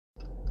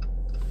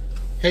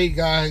Hey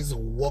guys,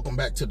 welcome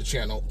back to the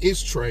channel.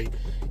 It's Trey,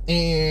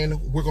 and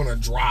we're gonna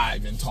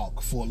drive and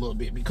talk for a little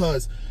bit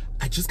because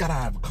I just got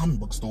out of a comic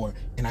book store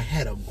and I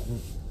had a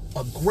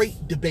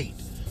great debate,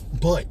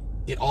 but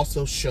it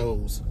also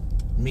shows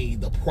me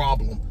the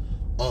problem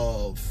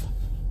of,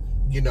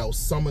 you know,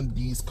 some of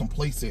these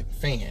complacent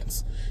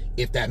fans,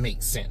 if that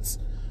makes sense.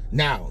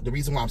 Now, the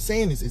reason why I'm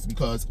saying this is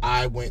because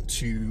I went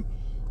to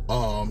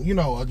you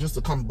know, just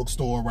a comic book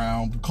store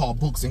around called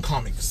Books and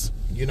Comics.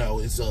 You know,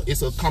 it's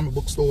a comic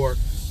book store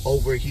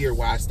over here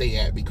where I stay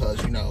at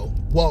because, you know,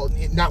 well,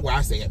 not where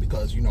I stay at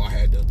because, you know, I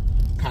had to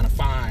kind of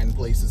find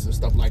places and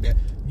stuff like that.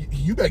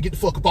 You better get the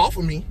fuck up off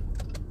of me.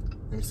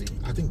 Let me see.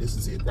 I think this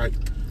is it, right?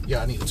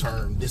 Yeah, I need to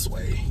turn this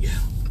way. Yeah,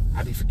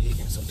 I be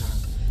forgetting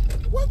sometimes.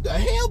 What the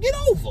hell? Get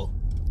over.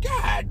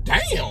 God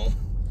damn.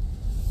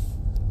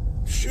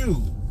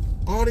 Shoot.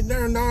 All that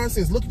darn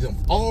nonsense. Look at them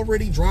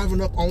already driving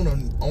up on a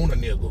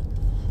nigga.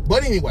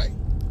 But anyway,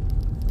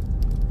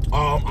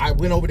 I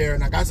went over there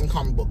and I got some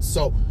comic books.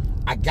 So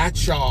I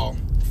got y'all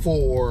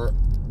for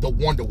the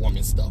Wonder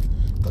Woman stuff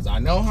because I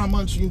know how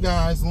much you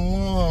guys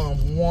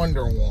love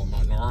Wonder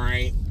Woman, all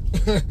right?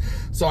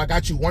 So I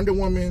got you Wonder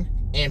Woman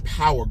and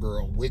Power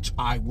Girl, which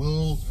I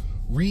will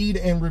read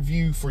and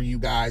review for you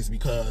guys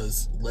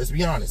because let's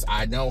be honest,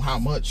 I know how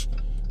much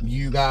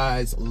you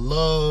guys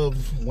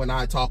love when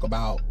I talk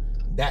about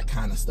that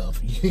kind of stuff.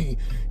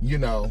 You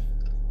know.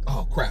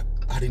 Oh crap,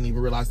 I didn't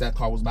even realize that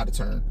car was about to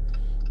turn.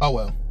 Oh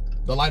well,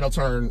 the light will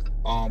turn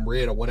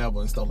red or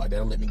whatever and stuff like that.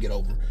 It'll let me get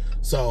over.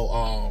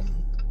 So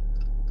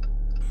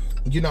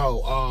you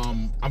know,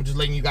 I'm just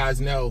letting you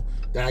guys know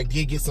that I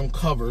did get some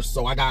covers.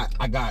 So I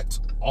got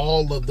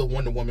all of the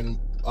Wonder Woman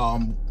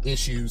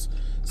issues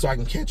so I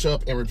can catch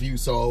up and review.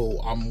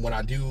 So when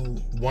I do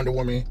Wonder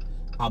Woman,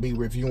 I'll be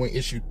reviewing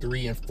issue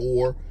 3 and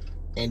 4.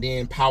 And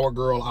then Power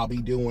Girl, I'll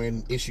be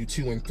doing issue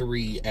 2 and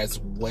 3 as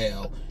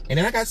well. And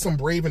then I got some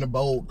Brave and the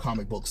Bold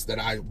comic books that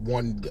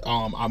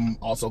I'm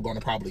also going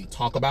to probably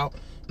talk about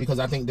because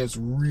I think that's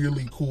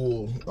really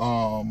cool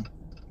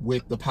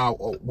with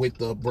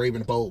the Brave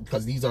and the Bold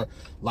because these are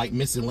like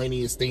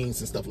miscellaneous things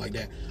and stuff like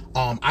that.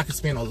 I could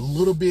spend a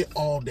little bit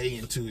all day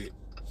into it,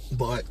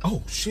 but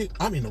oh shit,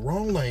 I'm in the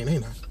wrong lane,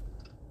 ain't I?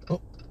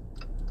 Oh,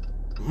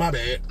 my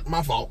bad,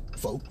 my fault,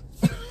 folks.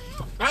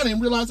 I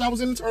didn't realize I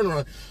was in the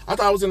turnaround. I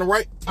thought I was in the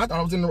right. I thought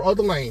I was in the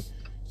other lane.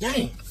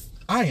 Dang,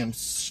 I am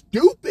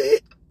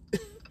stupid.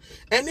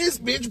 And this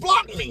bitch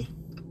blocked me.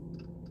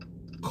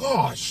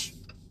 Gosh.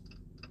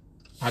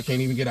 I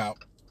can't even get out.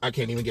 I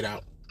can't even get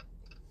out.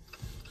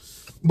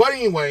 But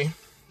anyway,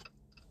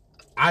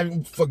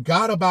 I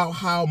forgot about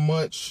how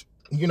much,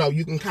 you know,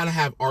 you can kind of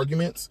have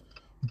arguments.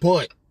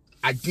 But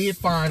I did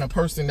find a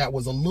person that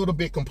was a little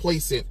bit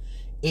complacent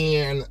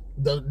in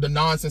the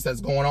nonsense that's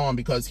going on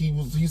because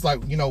he's like,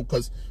 you know,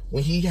 because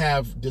when he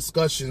have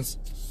discussions,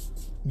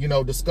 you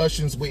know,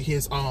 discussions with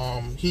his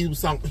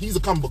he's a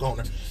comic book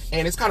owner,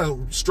 and it's kind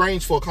of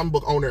strange for a comic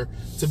book owner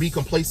to be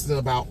complacent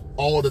about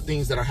all the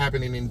things that are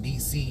happening in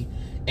DC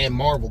and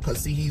Marvel because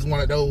see, he's one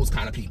of those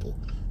kind of people,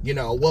 you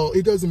know. Well,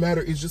 it doesn't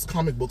matter, it's just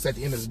comic books at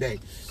the end of the day.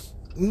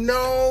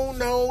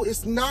 No,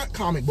 it's not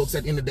comic books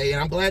at the end of the day,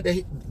 and I'm glad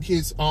that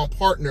his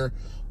partner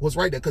was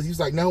right there because he's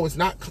like, no, it's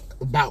not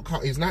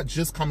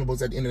just comic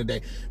books at the end of the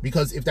day,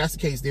 because if that's the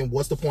case, then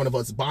what's the point of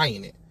us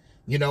buying it?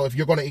 You know, if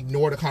you're going to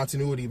ignore the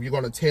continuity, if you're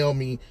going to tell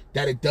me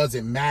that it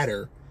doesn't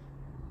matter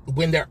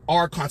when there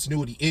are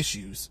continuity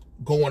issues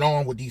going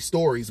on with these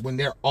stories, when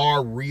there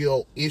are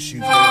real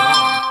issues going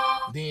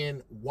on,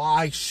 then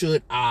why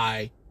should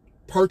I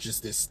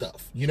purchase this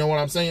stuff? You know what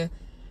I'm saying?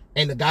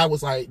 And the guy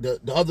was like, the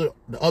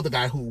other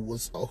guy who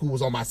was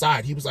on my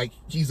side, he was like,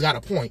 he's got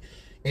a point.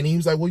 And he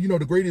was like, well, you know,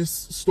 the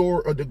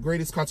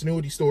greatest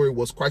continuity story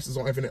was Crisis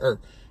on Infinite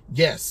Earth.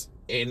 Yes.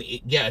 And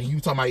yeah,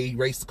 you talking about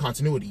erased the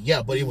continuity.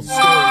 Yeah, but it was a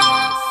story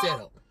that was set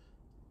up.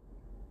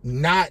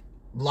 Not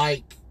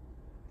like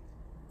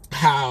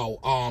how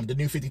the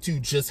New 52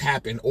 just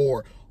happened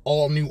or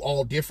All New,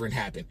 All Different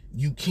happened.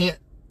 You can't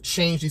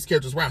change these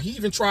characters around. He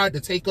even tried to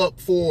take up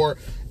for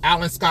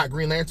Alan Scott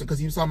Green Lantern because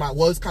he was talking about,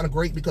 well, it's kind of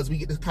great because we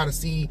get to kind of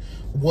see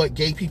what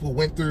gay people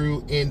went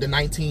through in the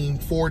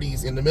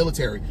 1940s in the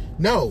military.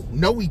 No,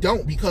 we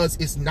don't, because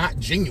it's not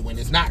genuine.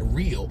 It's not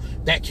real.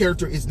 That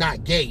character is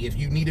not gay. If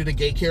you needed a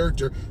gay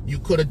character, you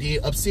could have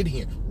did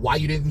Obsidian. Why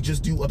you didn't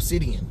just do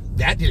Obsidian?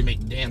 That didn't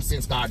make damn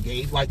sense, God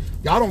gave. Like,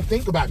 y'all don't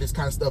think about this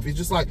kind of stuff. It's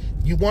just like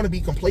you want to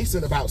be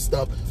complacent about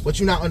stuff, but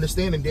you're not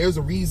understanding there's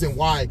a reason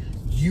why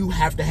you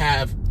have to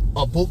have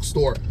a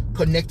bookstore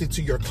connected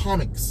to your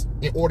comics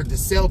in order to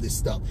sell this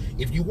stuff.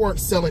 If you weren't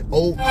selling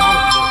old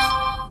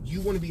comic books, you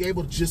wouldn't be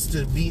able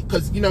to be,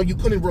 because, you know, you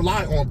couldn't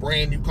rely on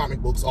brand new comic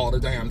books all the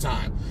damn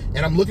time.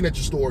 And I'm looking at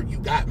your store, you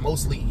got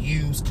mostly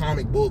used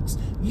comic books,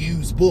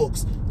 used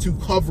books to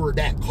cover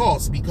that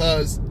cost,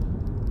 because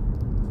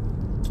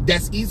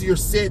that's easier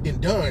said than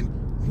done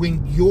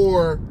when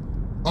you're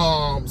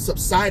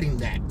subsiding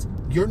that.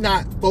 You're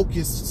not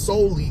focused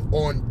solely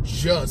on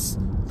just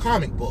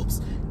comic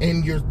books.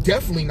 And you're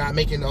definitely not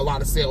making a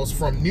lot of sales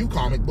from new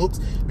comic books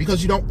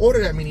because you don't order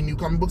that many new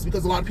comic books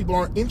because a lot of people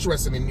aren't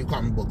interested in new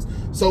comic books.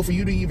 So for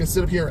you to even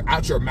sit up here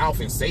out your mouth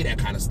and say that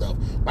kind of stuff,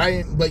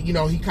 but you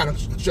know, he kind of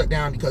shut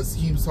down because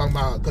he was talking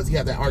about, because he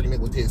had that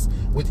argument with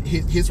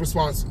his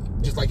response,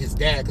 just like his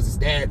dad, because his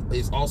dad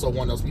is also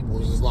one of those people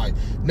who's just like,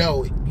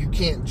 no, you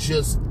can't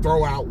just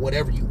throw out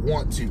whatever you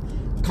want to.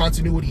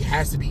 Continuity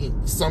has to be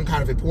some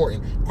kind of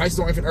important. Crisis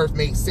on Infinite Earth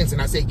made sense, and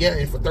I said, yeah,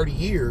 and for 30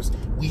 years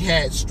we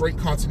had straight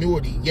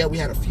continuity. Yeah, we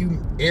had a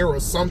few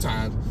errors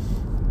sometimes,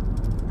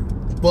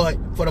 but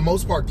for the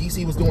most part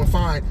DC was doing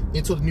fine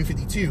until the New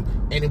 52.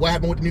 And then what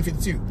happened with the New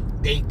 52?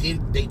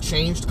 They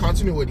changed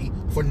continuity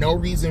for no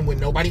reason when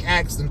nobody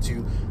asked them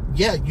to.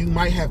 Yeah, you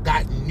might have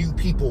gotten new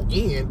people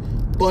in,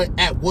 but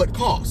at what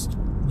cost?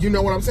 You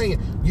know what I'm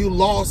saying? You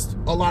lost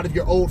a lot of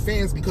your old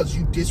fans because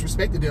you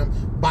disrespected them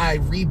by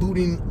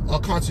rebooting a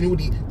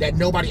continuity that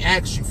nobody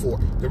asked you for.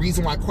 The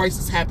reason why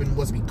Crisis happened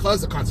was because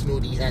the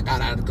continuity had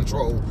got out of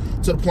control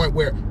to the point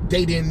where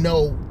they didn't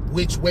know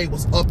which way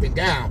was up and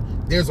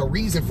down. There's a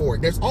reason for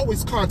it. There's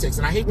always context,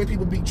 and I hate when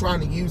people be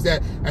trying to use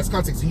that as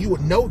context, and you would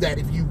know that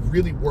if you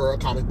really were a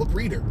comic book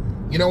reader.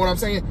 You know what I'm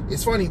saying?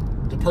 It's funny,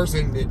 the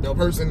person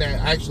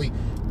that actually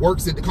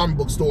works at the comic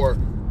book store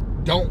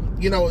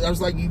don't, you know, I was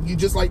like, you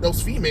just like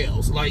those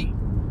females, like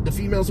the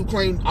females who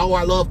claim, oh,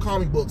 I love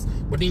comic books,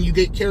 but then you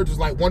get characters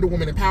like Wonder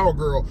Woman and Power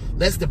Girl,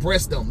 let's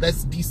depress them,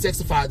 let's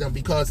desexify them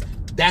because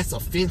that's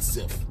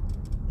offensive.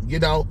 You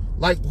know,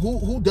 like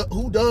who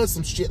does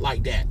some shit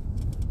like that?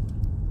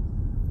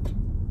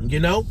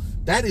 You know,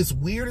 that is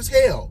weird as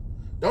hell.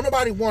 Don't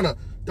nobody want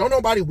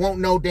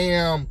no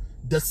damn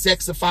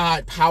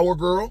desexified Power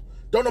Girl.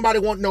 Don't nobody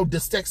want no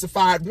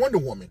desexified Wonder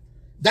Woman.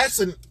 That's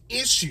an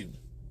issue.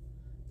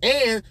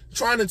 And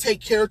trying to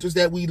take characters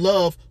that we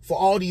love for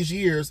all these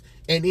years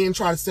and then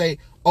try to say,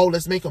 oh,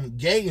 let's make them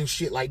gay and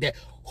shit like that.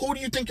 Who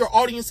do you think your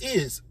audience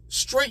is?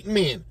 Straight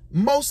men,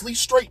 mostly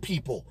straight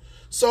people.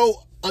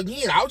 So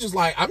again, I was just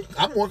like,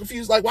 I'm more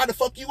confused. Like, why the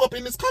fuck you up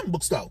in this comic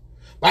book store?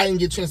 I didn't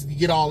get a chance to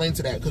get all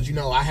into that because, you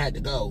know, I had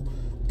to go.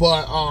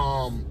 But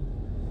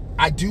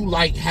I do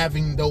like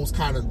having those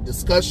kind of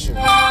discussions,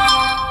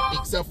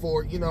 except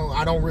for, you know,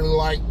 I don't really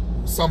like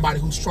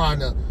somebody who's trying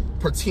to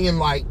pretend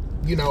like,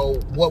 you know,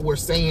 what we're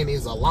saying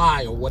is a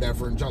lie or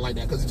whatever and junk like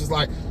that, because it's just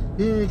like,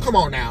 come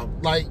on now,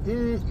 like,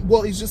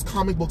 well, it's just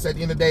comic books at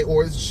the end of the day,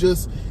 or it's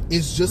just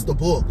a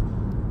book.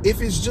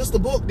 If it's just a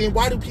book, then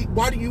why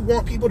do you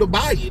want people to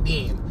buy it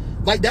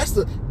then? Like,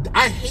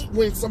 I hate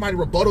when somebody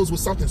rebuttals with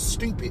something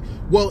stupid.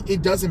 Well,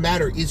 it doesn't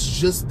matter, it's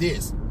just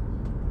this.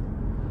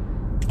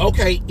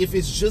 Okay, if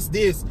it's just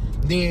this,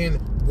 then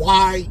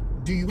why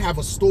do you have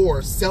a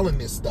store selling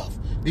this stuff?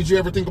 Did you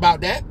ever think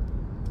about that?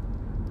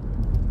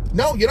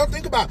 No, you don't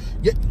think about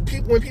it.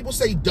 When people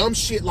say dumb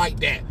shit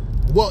like that,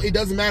 well, it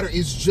doesn't matter,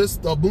 it's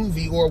just a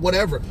movie or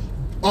whatever.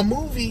 A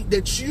movie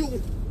that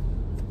you,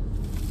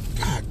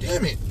 God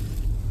damn it,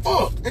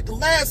 oh, at the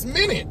last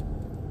minute.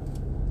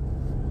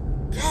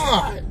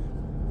 God.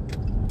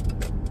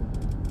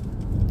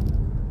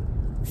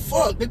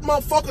 Fuck, this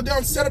motherfucker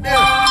done set up there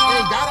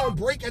and got on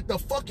break at the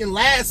fucking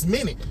last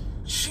minute.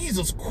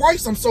 Jesus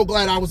Christ, I'm so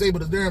glad I was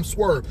able to damn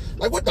swerve.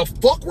 Like, what the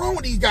fuck wrong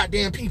with these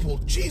goddamn people?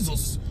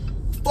 Jesus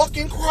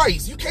fucking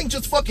Christ. You can't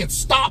just fucking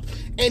stop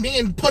and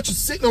then put your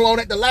signal on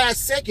at the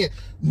last second,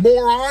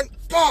 moron.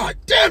 God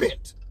damn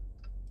it.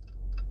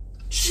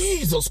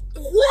 Jesus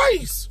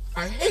Christ.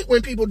 I hate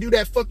when people do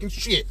that fucking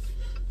shit.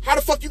 How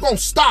the fuck you gonna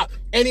stop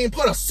and then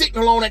put a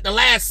signal on at the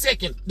last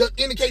second to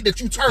indicate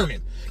that you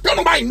turning? Don't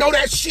nobody know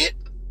that shit.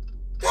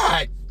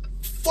 God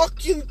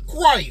fucking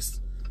Christ.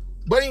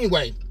 But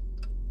anyway,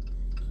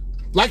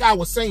 like I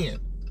was saying,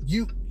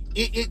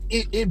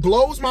 it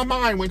blows my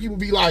mind when people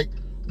be like,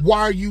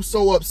 why are you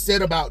so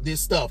upset about this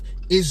stuff?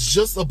 It's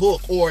just a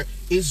book, or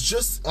it's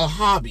just a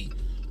hobby.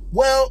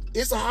 Well,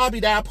 it's a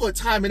hobby that I put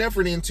time and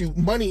effort into,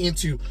 money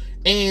into.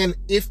 And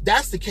if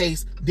that's the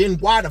case, then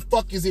why the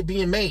fuck is it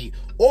being made?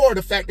 Or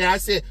the fact that I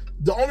said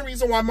the only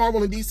reason why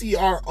Marvel and DC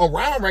are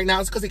around right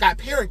now is because they got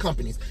parent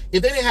companies.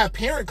 If they didn't have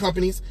parent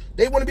companies,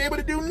 they wouldn't be able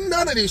to do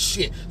none of this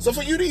shit. So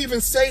for you to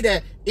even say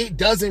that it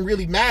doesn't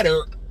really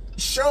matter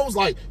shows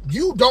like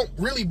you don't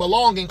really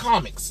belong in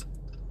comics.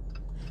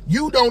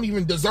 You don't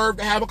even deserve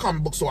to have a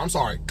comic book store. I'm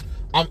sorry.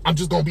 I'm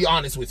just going to be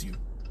honest with you.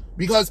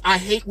 Because I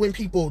hate when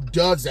people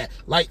does that.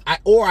 Like, I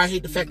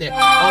hate the fact that, oh,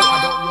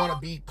 I don't want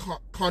to be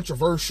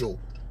controversial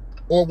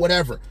or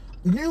whatever.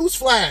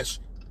 Newsflash,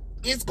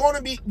 it's going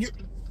to be,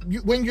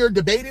 when you're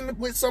debating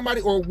with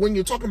somebody or when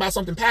you're talking about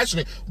something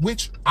passionate,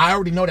 which I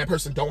already know that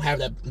person don't have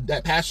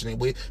that passionate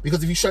with,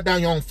 because if you shut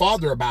down your own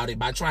father about it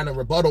by trying to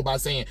rebuttal by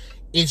saying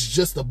it's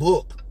just a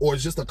book or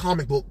it's just a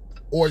comic book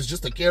or it's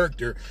just a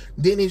character,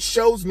 then it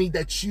shows me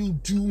that you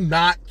do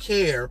not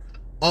care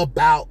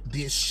about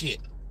this shit.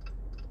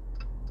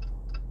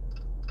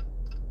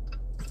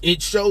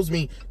 It shows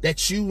me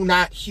that you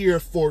not here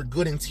for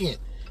good intent.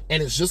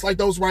 And it's just like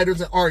those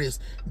writers and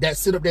artists that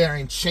sit up there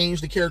and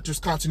change the character's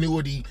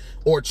continuity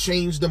or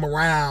change them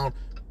around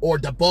or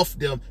debuff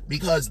them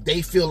because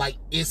they feel like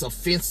it's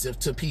offensive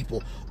to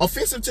people.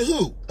 Offensive to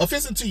who?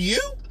 Offensive to you?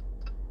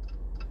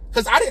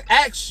 Because I didn't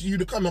ask you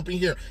to come up in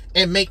here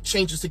and make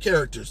changes to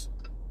characters.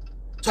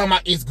 Talking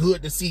about it's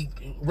good to see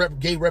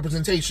gay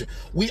representation.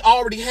 We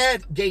already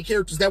had gay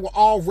characters that were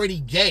already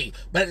gay.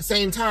 But at the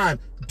same time,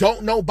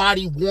 don't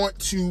nobody want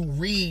to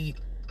read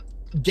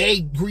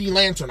gay Green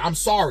Lantern. I'm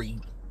sorry.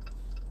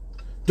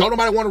 Don't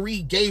nobody want to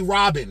read gay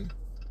Robin.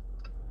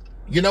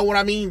 You know what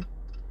I mean?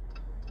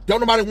 Don't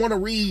nobody want to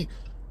read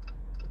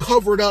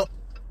covered up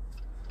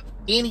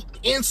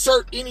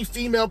insert any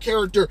female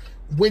character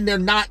when they're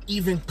not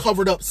even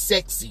covered up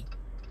sexy.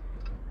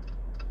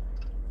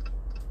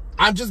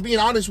 I'm just being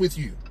honest with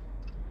you.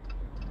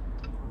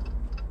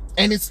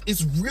 And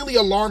it's really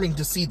alarming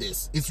to see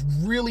this. It's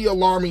really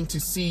alarming to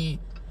see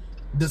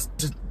this,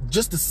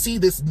 just to see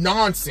this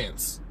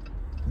nonsense.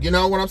 You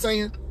know what I'm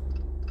saying?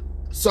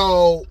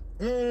 So,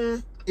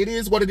 it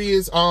is what it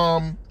is.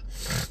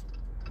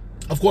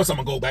 Of course, I'm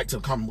gonna go back to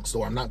the comic book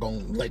store. I'm not gonna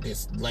let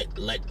this let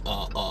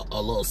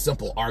a little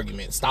simple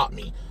argument stop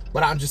me.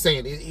 But I'm just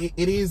saying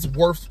it is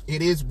worth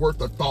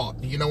a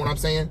thought. You know what I'm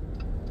saying?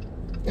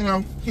 You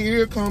know,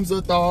 here comes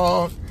a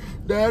thought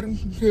that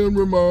can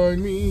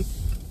remind me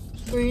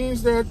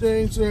things that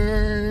they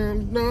say.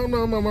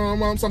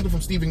 No, something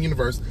from Steven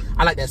Universe.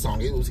 I like that song.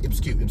 It was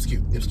cute. It was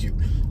cute.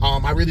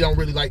 I really don't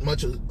like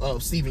much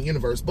of Steven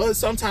Universe, but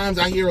sometimes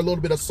I hear a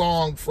little bit of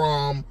song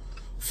from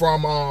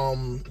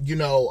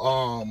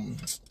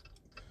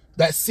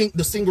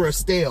the singer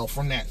Estelle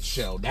from that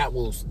show.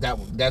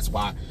 That's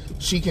why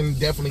she can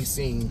definitely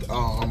sing,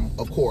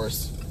 of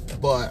course.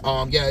 But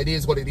yeah, it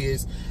is what it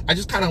is. I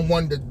just kind of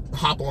wanted to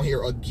hop on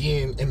here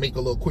again and make a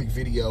little quick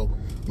video,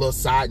 little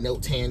side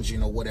note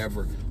tangent or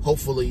whatever.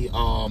 Hopefully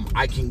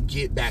I can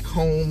get back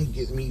home,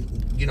 get me,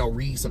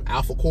 read some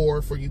Alpha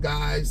Core for you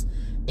guys,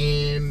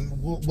 and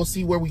we'll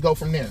see where we go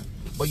from there.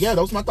 But yeah,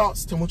 those are my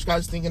thoughts. Tell me what you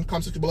guys think in the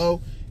comment section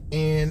below,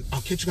 and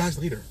I'll catch you guys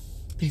later.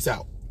 Peace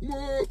out.